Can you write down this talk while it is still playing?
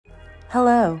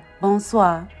Hello,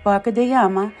 bonsoir,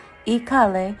 Barkadayama,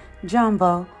 Ikale,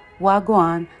 Jumbo,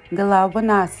 Wagwan,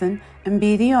 Galawanasan, and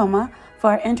Bidioma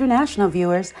for our international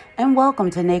viewers, and welcome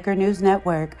to Naker News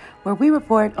Network, where we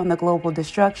report on the global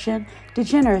destruction,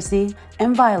 degeneracy,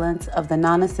 and violence of the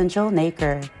non-essential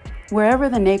Naker. Wherever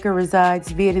the Naker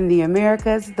resides, be it in the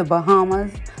Americas, the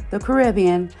Bahamas, the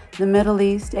Caribbean, the Middle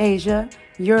East, Asia,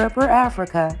 Europe, or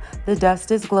Africa, the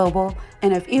dust is global,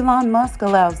 and if Elon Musk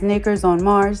allows Nakers on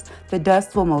Mars, the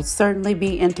dust will most certainly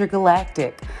be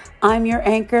intergalactic. I'm your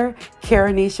anchor,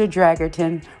 Karanisha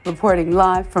Dragerton, reporting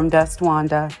live from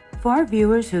Dustwanda. For our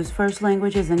viewers whose first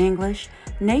language is in English,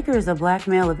 Naker is a black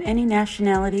male of any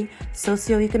nationality,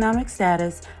 socioeconomic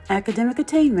status, academic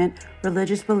attainment,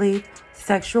 religious belief,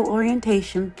 sexual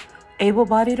orientation,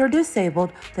 able-bodied or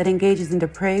disabled, that engages in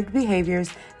depraved behaviors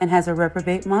and has a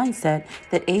reprobate mindset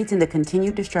that aids in the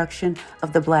continued destruction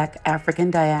of the black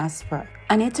African diaspora.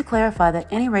 I need to clarify that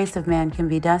any race of man can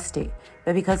be dusty,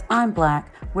 but because I'm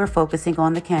black, we're focusing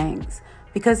on the KaNgS.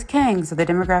 Because KaNgS are the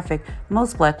demographic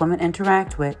most black women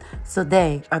interact with, so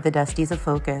they are the dusties of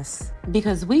focus.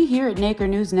 Because we here at Naker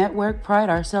News Network pride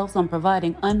ourselves on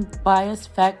providing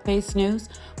unbiased, fact-based news,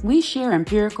 we share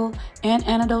empirical and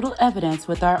anecdotal evidence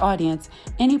with our audience.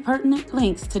 Any pertinent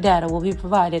links to data will be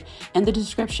provided in the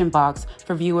description box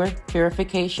for viewer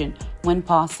verification when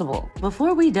possible.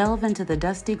 Before we delve into the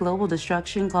dusty global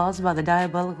destruction caused by the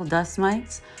diabolical dust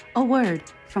mites, a word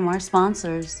from our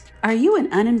sponsors. Are you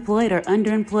an unemployed or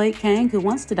underemployed Kang who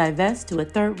wants to divest to a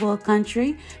third world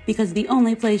country because the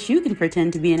only place you can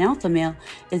pretend to be an alpha male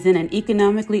is in an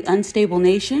economically unstable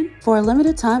nation? For a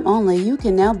limited time only, you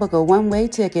can now book a one-way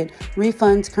ticket,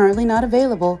 refunds currently not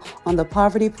available, on the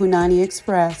Poverty Punani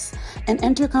Express, an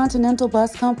intercontinental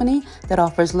bus company that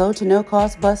offers low to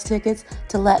no-cost bus tickets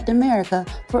to Latin America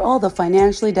for all the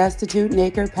financially destitute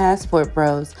Naker passport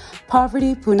bros.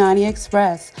 Poverty Punani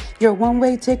Express, your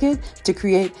one-way ticket to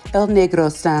create El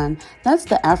Negrostan. That's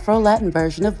the Afro-Latin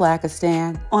version of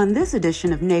Blackistan. On this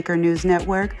edition of Naker News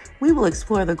Network, we will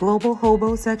explore the global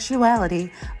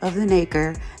hobosexuality of the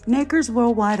Naker. Nakers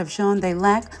worldwide have shown they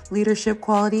lack leadership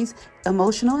qualities,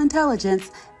 emotional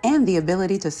intelligence, and the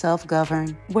ability to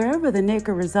self-govern. Wherever the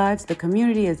Naker resides, the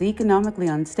community is economically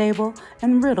unstable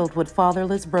and riddled with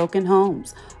fatherless, broken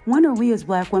homes. When are we as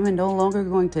black women no longer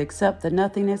going to accept the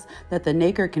nothingness that the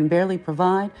Naker can barely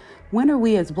provide? When are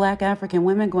we as black African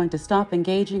women going to stop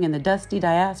engaging in the dusty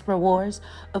diaspora wars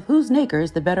of whose Naker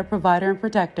is the better provider and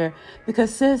protector?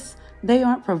 Because sis, they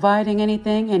aren't providing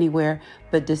anything anywhere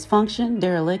but dysfunction,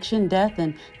 dereliction, death,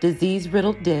 and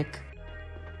disease-riddled dick.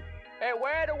 Hey,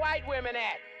 where are the white women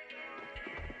at?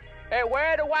 Hey, where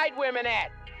are the white women at?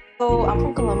 So I'm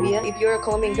from Colombia. If you're a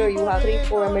Colombian girl, you have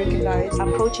 3-4 American guys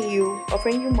approaching you,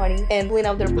 offering you money, and pulling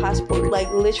out their passport, like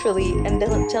literally, and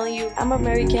then telling you, I'm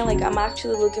American, like I'm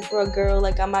actually looking for a girl,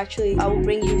 like I will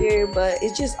bring you here, but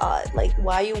it's just odd. Like,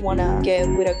 why you wanna get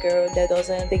with a girl that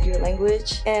doesn't speak your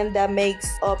language and that makes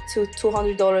up to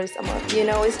 $200 a month? You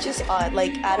know, it's just odd.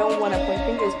 Like, I don't wanna point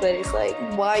fingers, but it's like,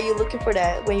 why are you looking for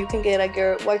that when you can get a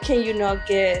girl? Why can you not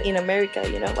get in America?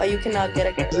 You know, why you cannot get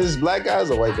a girl? Is this black guys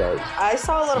or white guys? I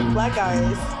saw a lot of black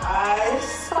guys.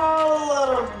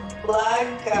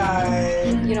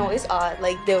 You know, it's odd.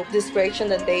 Like, the desperation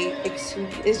that they exude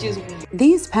is just weird.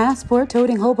 These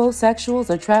passport-toting hobosexuals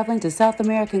are traveling to South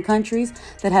American countries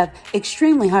that have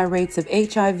extremely high rates of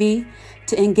HIV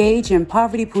to engage in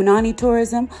poverty punani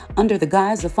tourism under the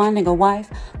guise of finding a wife.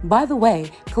 By the way,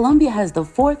 Colombia has the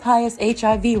 4th highest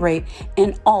HIV rate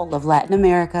in all of Latin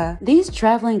America. These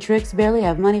traveling tricks barely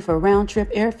have money for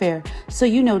round-trip airfare, so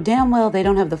you know damn well they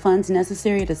don't have the funds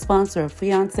necessary to sponsor a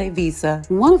fiancé visa.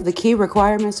 One of the key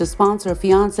requirements to sponsor a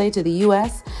fiancé to the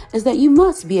U.S. is that you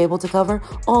must be able to cover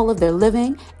all of their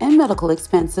living and medical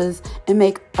expenses and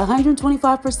make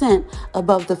 125%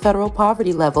 above the federal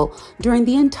poverty level during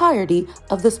the entirety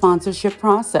of the sponsorship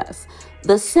process.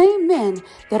 The same men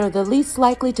that are the least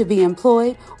likely to be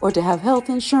employed or to have health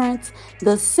insurance,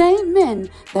 the same men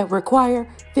that require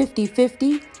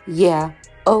 50-50, yeah,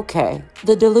 okay.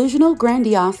 The delusional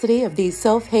grandiosity of these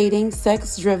self-hating,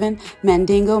 sex-driven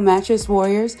Mandingo mattress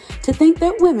warriors to think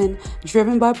that women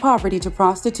driven by poverty to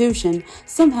prostitution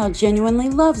somehow genuinely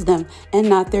loves them and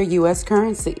not their U.S.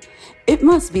 currency. It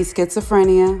must be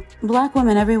schizophrenia. Black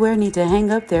women everywhere need to hang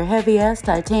up their heavy-ass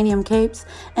titanium capes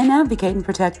and advocate and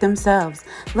protect themselves.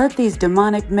 Let these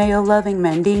demonic, male-loving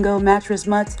Mandingo mattress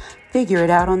mutts figure it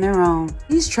out on their own.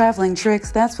 These traveling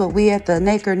tricks, that's what we at the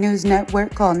Naker News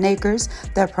Network call Nakers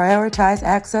that prioritize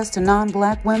access to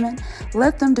non-black women.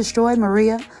 Let them destroy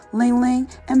Maria, Ling Ling,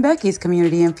 and Becky's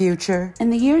community in future. In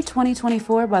the year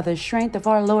 2024, by the strength of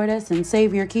our Lordess and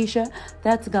Savior Keisha,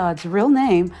 that's God's real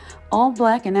name, All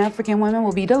Black and African women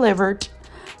will be delivered.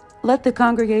 Let the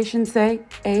congregation say,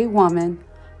 a woman.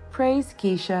 Praise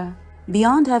Keisha.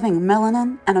 Beyond having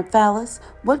melanin and a phallus,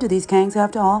 what do these KaNgS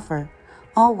have to offer?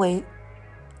 I'll wait.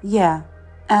 Yeah,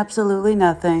 absolutely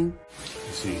nothing.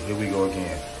 See, here we go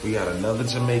again. We got another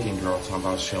Jamaican girl talking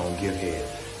about she don't give head.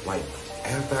 Like,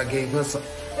 after I gave her some,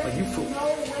 like, you fool. No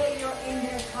way you're in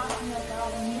there talking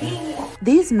about me.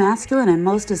 These masculine and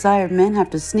most desired men have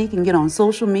to sneak and get on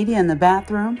social media in the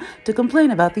bathroom to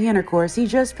complain about the intercourse he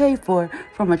just paid for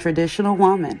from a traditional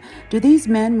woman. Do these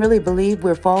men really believe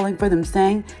we're falling for them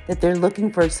saying that they're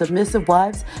looking for submissive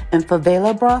wives in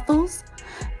favela brothels?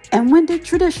 And when did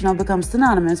traditional become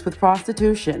synonymous with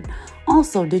prostitution?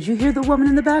 Also, did you hear the woman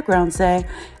in the background say,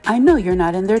 I know you're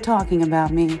not in there talking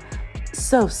about me?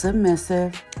 So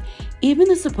submissive. Even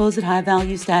the supposed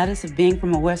high-value status of being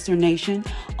from a Western nation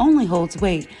only holds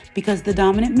weight because the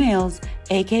dominant males,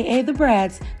 aka the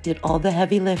brads, did all the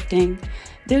heavy lifting.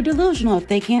 They're delusional if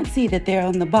they can't see that they're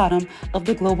on the bottom of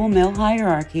the global male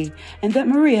hierarchy and that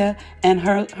Maria and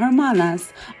her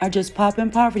hermanas are just popping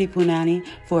poverty punani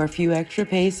for a few extra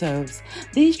pesos.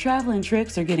 These traveling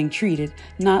tricks are getting treated,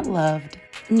 not loved.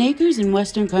 Nakers in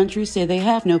Western countries say they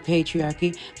have no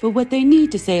patriarchy, but what they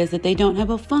need to say is that they don't have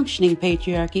a functioning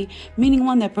patriarchy, meaning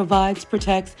one that provides,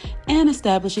 protects, and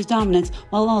establishes dominance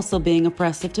while also being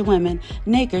oppressive to women.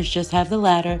 Nakers just have the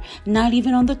latter. Not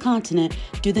even on the continent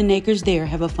do the Nakers there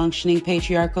have a functioning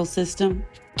patriarchal system.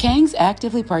 KaNgS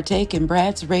actively partake in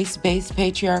Brad's race-based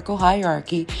patriarchal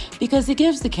hierarchy because it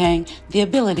gives the KaNg the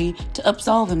ability to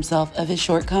absolve himself of his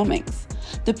shortcomings.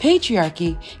 The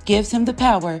patriarchy gives him the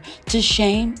power to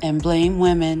shame and blame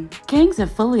women. KaNgS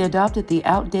have fully adopted the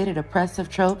outdated oppressive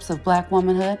tropes of Black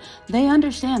womanhood. They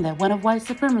understand that one of white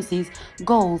supremacy's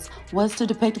goals was to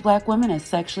depict Black women as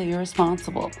sexually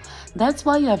irresponsible. That's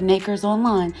why you have Nakers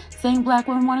online saying Black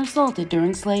women weren't assaulted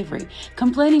during slavery,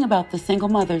 complaining about the single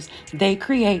mothers they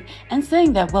create, and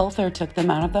saying that welfare took them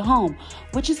out of the home,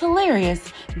 which is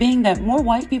hilarious, being that more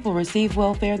white people receive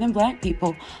welfare than Black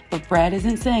people, but Brad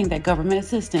isn't saying that government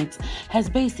assistance has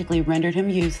basically rendered him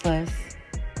useless.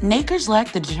 Nakers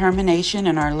lack the determination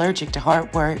and are allergic to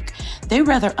hard work. They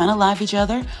rather unalive each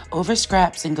other over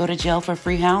scraps and go to jail for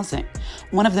free housing.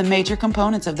 One of the major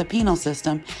components of the penal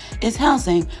system is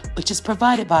housing, which is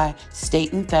provided by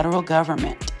state and federal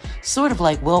government, sort of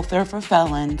like welfare for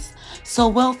felons. So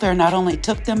welfare not only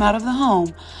took them out of the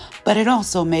home, but it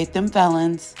also made them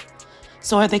felons.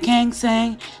 So are the KaNgS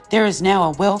saying there is now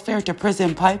a welfare to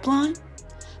prison pipeline?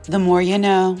 The more you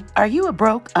know. Are you a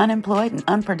broke, unemployed, and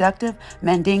unproductive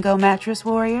Mandingo mattress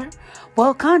warrior?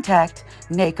 Well, contact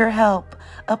Naker Help,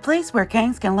 a place where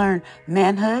KaNgS can learn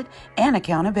manhood and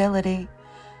accountability.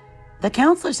 The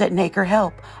counselors at Naker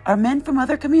Help are men from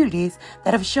other communities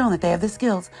that have shown that they have the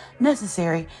skills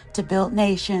necessary to build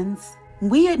nations.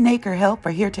 We at Naker Help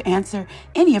are here to answer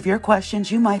any of your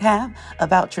questions you might have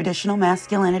about traditional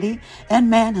masculinity and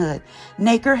manhood.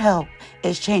 Naker Help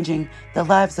is changing the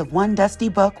lives of one dusty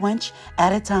buck wench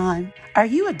at a time. Are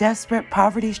you a desperate,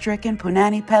 poverty-stricken,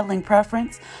 punani peddling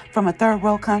preference from a third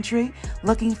world country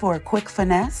looking for a quick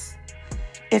finesse?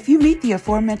 If you meet the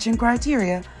aforementioned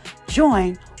criteria,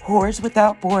 join Whores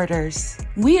Without Borders.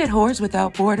 We at Whores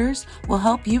Without Borders will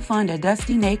help you find a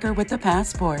dusty Naker with a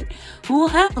passport who will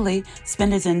happily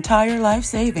spend his entire life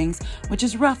savings, which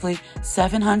is roughly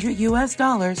 $700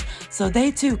 US, so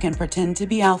they too can pretend to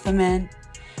be alpha men.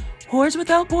 Whores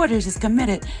Without Borders is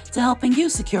committed to helping you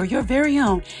secure your very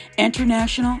own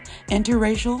international,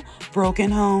 interracial,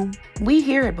 broken home. We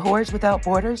here at Whores Without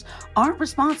Borders aren't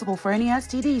responsible for any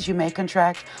STDs you may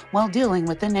contract while dealing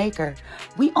with the Naker.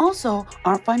 We also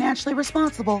aren't financially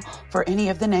responsible for any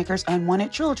of the Naker's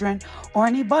unwanted children or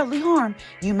any bodily harm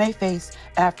you may face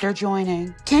after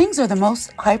joining. KaNgS are the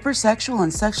most hypersexual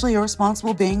and sexually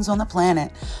irresponsible beings on the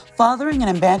planet, fathering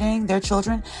and abandoning their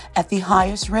children at the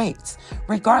highest rates,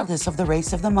 regardless of the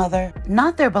race of the mother.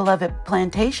 Not their beloved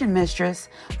plantation mistress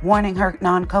warning her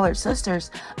non-colored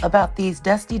sisters about these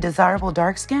dusty, desirable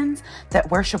darkskins that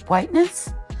worship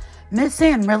whiteness. Miss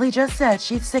Ann really just said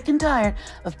she's sick and tired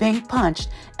of being punched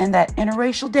and that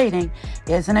interracial dating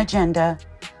is an agenda.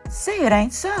 Say it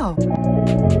ain't so.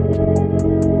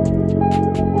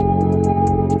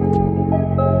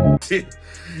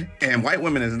 And white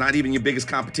women is not even your biggest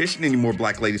competition anymore,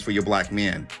 Black ladies, for your Black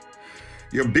men.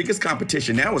 Your biggest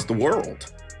competition now is the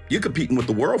world. You're competing with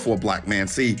the world for a Black man.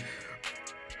 See,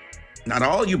 not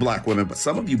all you Black women, but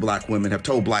some of you Black women have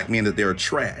told Black men that they're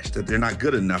trash, that they're not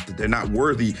good enough, that they're not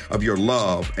worthy of your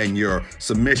love and your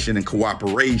submission and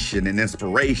cooperation and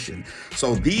inspiration.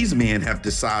 So these men have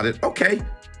decided, okay,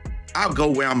 I'll go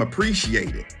where I'm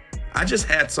appreciated. I just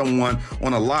had someone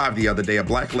on a live the other day, a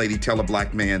black lady, tell a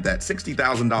black man that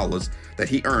 $60,000 that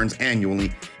he earns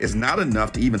annually is not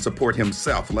enough to even support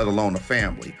himself, let alone a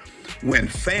family. When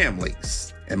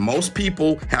families, and most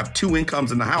people have 2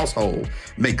 incomes in the household,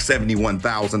 make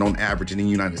 $71,000 on average in the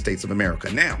United States of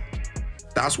America. Now,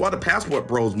 that's why the passport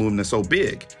bros movement is so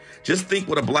big. Just think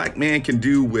what a black man can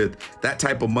do with that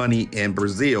type of money in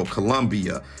Brazil,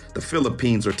 Colombia, the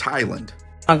Philippines, or Thailand.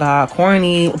 Oh God,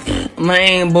 corny,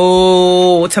 lame,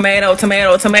 boo, tomato,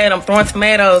 tomato, tomato, I'm throwing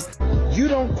tomatoes. You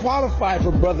don't qualify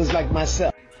for brothers like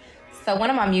myself. So one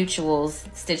of my mutuals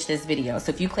stitched this video.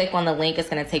 So if you click on the link, it's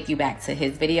going to take you back to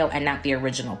his video and not the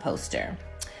original poster.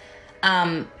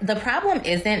 The problem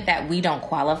isn't that we don't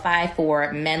qualify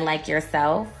for men like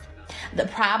yourself. The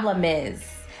problem is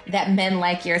that men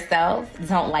like yourself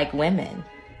don't like women.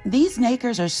 These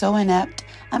nakers are so inept,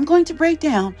 I'm going to break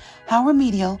down how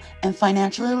remedial and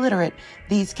financially illiterate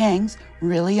these KaNgS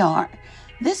really are.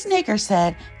 This naker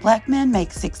said black men make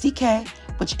 $60K,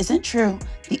 which isn't true.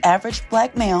 The average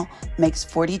black male makes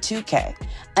 $42K.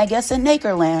 I guess in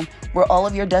Nakerland, where all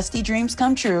of your dusty dreams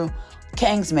come true,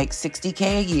 KaNgS make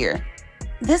 $60K a year.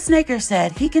 This naker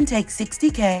said he can take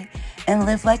 $60K and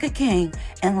live like a king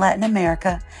in Latin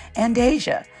America and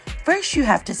Asia. First, you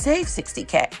have to save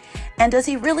 $60K. And does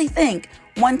he really think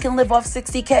one can live off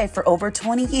 $60K for over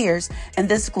 20 years in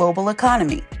this global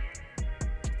economy?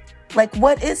 Like,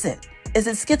 what is it? Is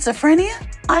it schizophrenia?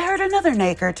 I heard another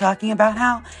naker talking about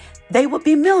how they would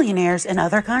be millionaires in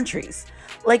other countries.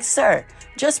 Like, sir,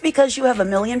 just because you have 1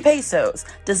 million pesos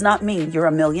does not mean you're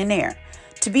a millionaire.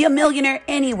 To be a millionaire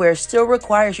anywhere still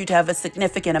requires you to have a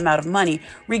significant amount of money,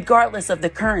 regardless of the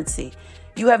currency.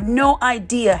 You have no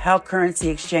idea how currency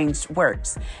exchange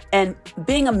works. And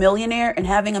being a millionaire and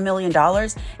having $1 million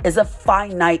is a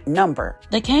finite number.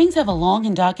 The KaNgS have a long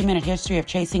and documented history of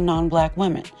chasing non-black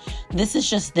women. This is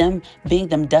just them being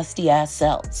them dusty-ass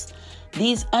cells.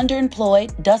 These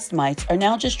underemployed dust mites are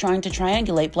now just trying to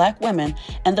triangulate black women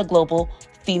and the global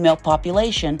female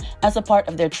population as a part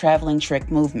of their traveling trick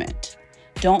movement.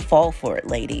 Don't fall for it,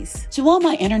 ladies. To all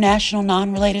my international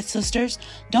non-related sisters,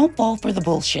 don't fall for the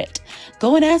bullshit.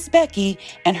 Go and ask Becky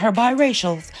and her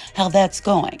biracials how that's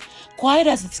going. Quiet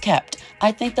as it's kept,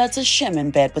 I think that's a shim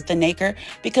in bed with the naker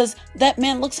because that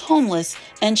man looks homeless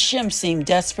and shim seem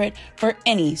desperate for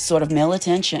any sort of male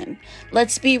attention.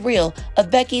 Let's be real, a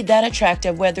Becky that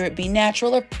attractive, whether it be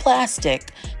natural or plastic,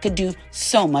 could do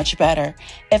so much better.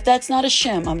 If that's not a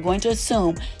shim, I'm going to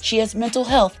assume she has mental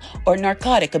health or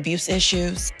narcotic abuse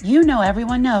issues. You know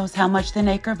everyone knows how much the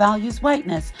naker values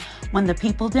whiteness when the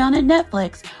people down at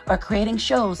Netflix are creating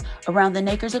shows around the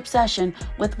naker's obsession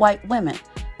with white women.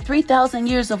 3,000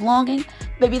 years of longing?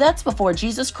 Baby, that's before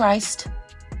Jesus Christ.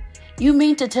 You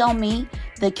mean to tell me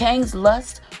the KaNgS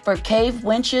lust for cave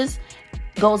wenches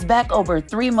goes back over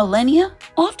 3 millennia?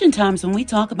 Oftentimes when we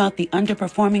talk about the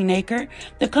underperforming naker,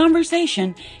 the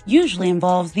conversation usually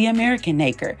involves the American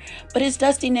naker, but his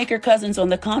dusty naker cousins on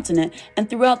the continent and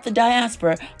throughout the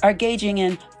diaspora are engaging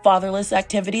in fatherless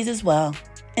activities as well.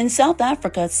 In South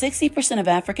Africa, 60% of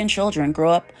African children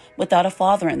grow up without a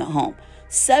father in the home.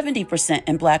 70%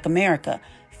 in Black America,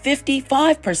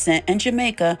 55% in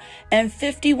Jamaica, and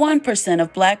 51%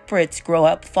 of Black Brits grow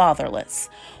up fatherless.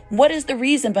 What is the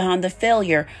reason behind the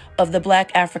failure of the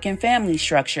Black African family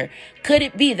structure? Could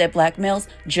it be that Black males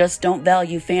just don't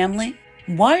value family?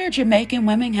 Why are Jamaican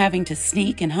women having to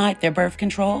sneak and hide their birth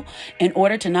control in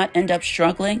order to not end up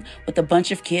struggling with a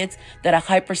bunch of kids that a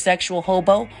hypersexual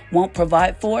hobo won't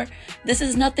provide for? This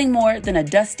is nothing more than a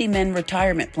dusty men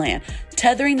retirement plan,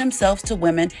 tethering themselves to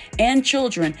women and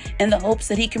children in the hopes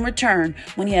that he can return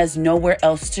when he has nowhere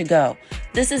else to go.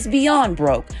 This is beyond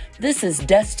broke. This is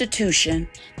destitution.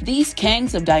 These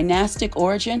KaNgS of dynastic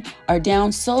origin are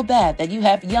down so bad that you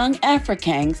have young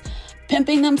Afro-KaNgS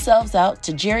pimping themselves out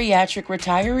to geriatric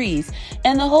retirees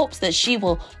in the hopes that she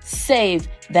will save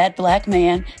that black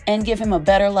man and give him a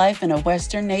better life in a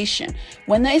Western nation.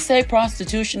 When they say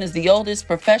prostitution is the oldest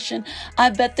profession, I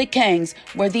bet the KaNgS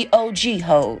were the OG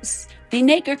hoes. The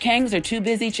naker KaNgS are too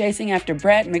busy chasing after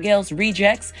Brad Miguel's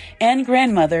rejects and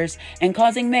grandmothers and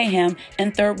causing mayhem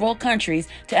in third world countries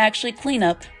to actually clean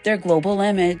up their global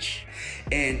image.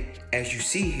 And as you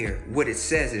see here, what it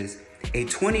says is, a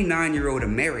 29-year-old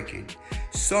American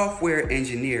software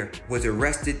engineer was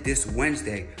arrested this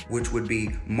Wednesday, which would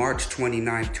be March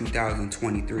 29,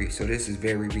 2023. So this is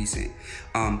very recent.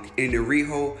 In the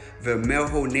Rio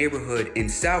Vermelho neighborhood in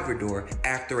Salvador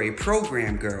after a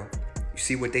program girl. You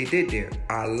see what they did there?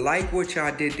 I like what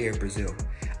y'all did there, Brazil.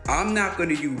 I'm not going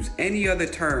to use any other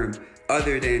term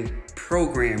other than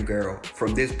program girl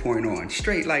from this point on.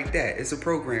 Straight like that. It's a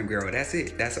program girl. That's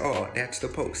it. That's all. That's the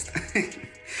post.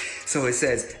 So it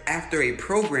says, after a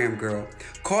program girl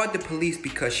called the police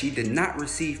because she did not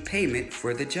receive payment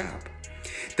for the job.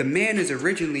 The man is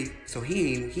originally, so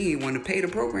he ain't want to pay the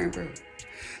program girl.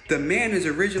 The man is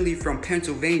originally from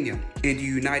Pennsylvania in the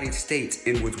United States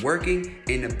and was working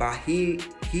in the Bahia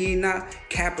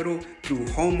capital through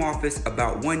home office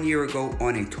about 1 year ago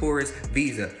on a tourist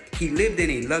visa. He lived in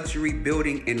a luxury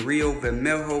building in Rio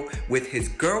Vermelho with his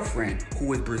girlfriend, who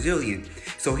was Brazilian.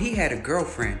 So he had a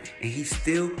girlfriend and he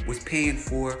still was paying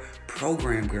for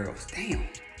program girls. Damn,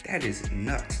 that is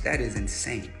nuts. That is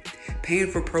insane.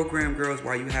 Paying for program girls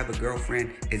while you have a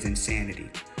girlfriend is insanity.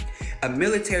 A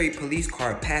military police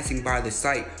car passing by the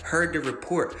site heard the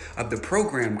report of the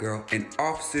program girl, and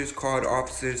officers called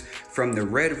officers from the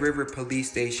Red River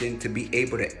police station to be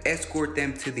able to escort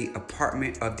them to the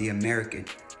apartment of the American.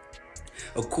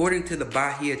 According to the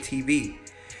Bahia TV,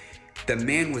 the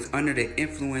man was under the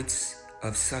influence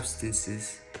of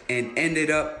substances and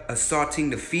ended up assaulting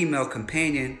the female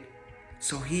companion.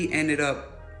 So he ended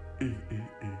up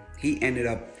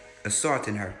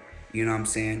assaulting her. You know what I'm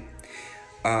saying?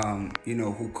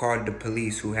 Who called the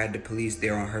police, who had the police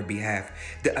there on her behalf.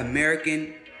 The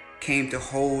American came to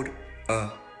hold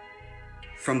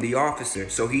from the officer.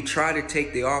 So he tried to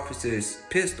take the officer's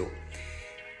pistol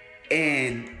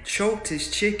and choked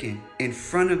his chicken in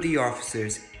front of the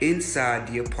officers inside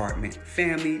the apartment.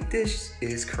 Family, this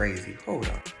is crazy. Hold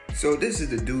up. So this is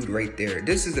the dude right there.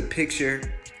 This is a picture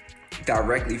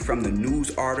directly from the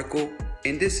news article.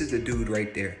 And this is the dude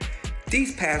right there.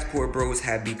 These passport bros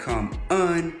have become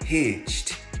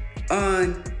unhinged.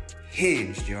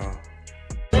 Unhinged, y'all.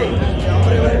 Is he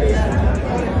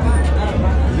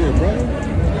a brother?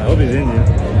 I hope he's Indian.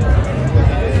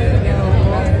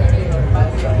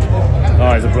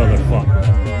 Oh, he's a brother. Fuck.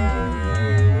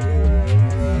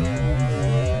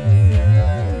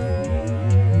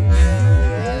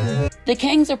 The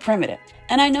KaNgS are primitive,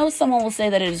 and I know someone will say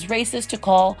that it is racist to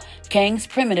call KaNgS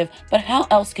primitive, but how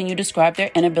else can you describe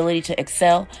their inability to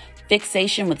excel,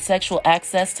 fixation with sexual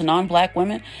access to non-black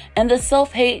women, and the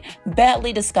self-hate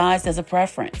badly disguised as a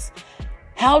preference?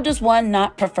 How does one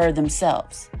not prefer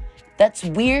themselves? That's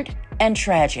weird and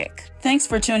tragic. Thanks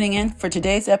for tuning in for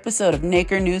today's episode of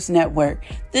Naker News Network.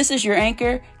 This is your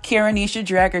anchor, Karanisha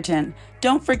Dragerton.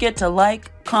 Don't forget to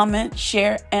like, comment,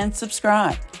 share, and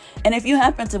subscribe. And if you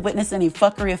happen to witness any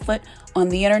fuckery afoot on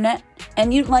the internet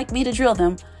and you'd like me to drill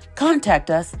them, contact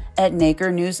us at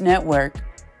Naker News Network.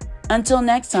 Until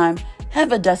next time,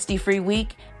 have a dusty-free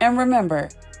week, and remember,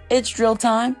 it's drill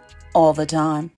time all the time.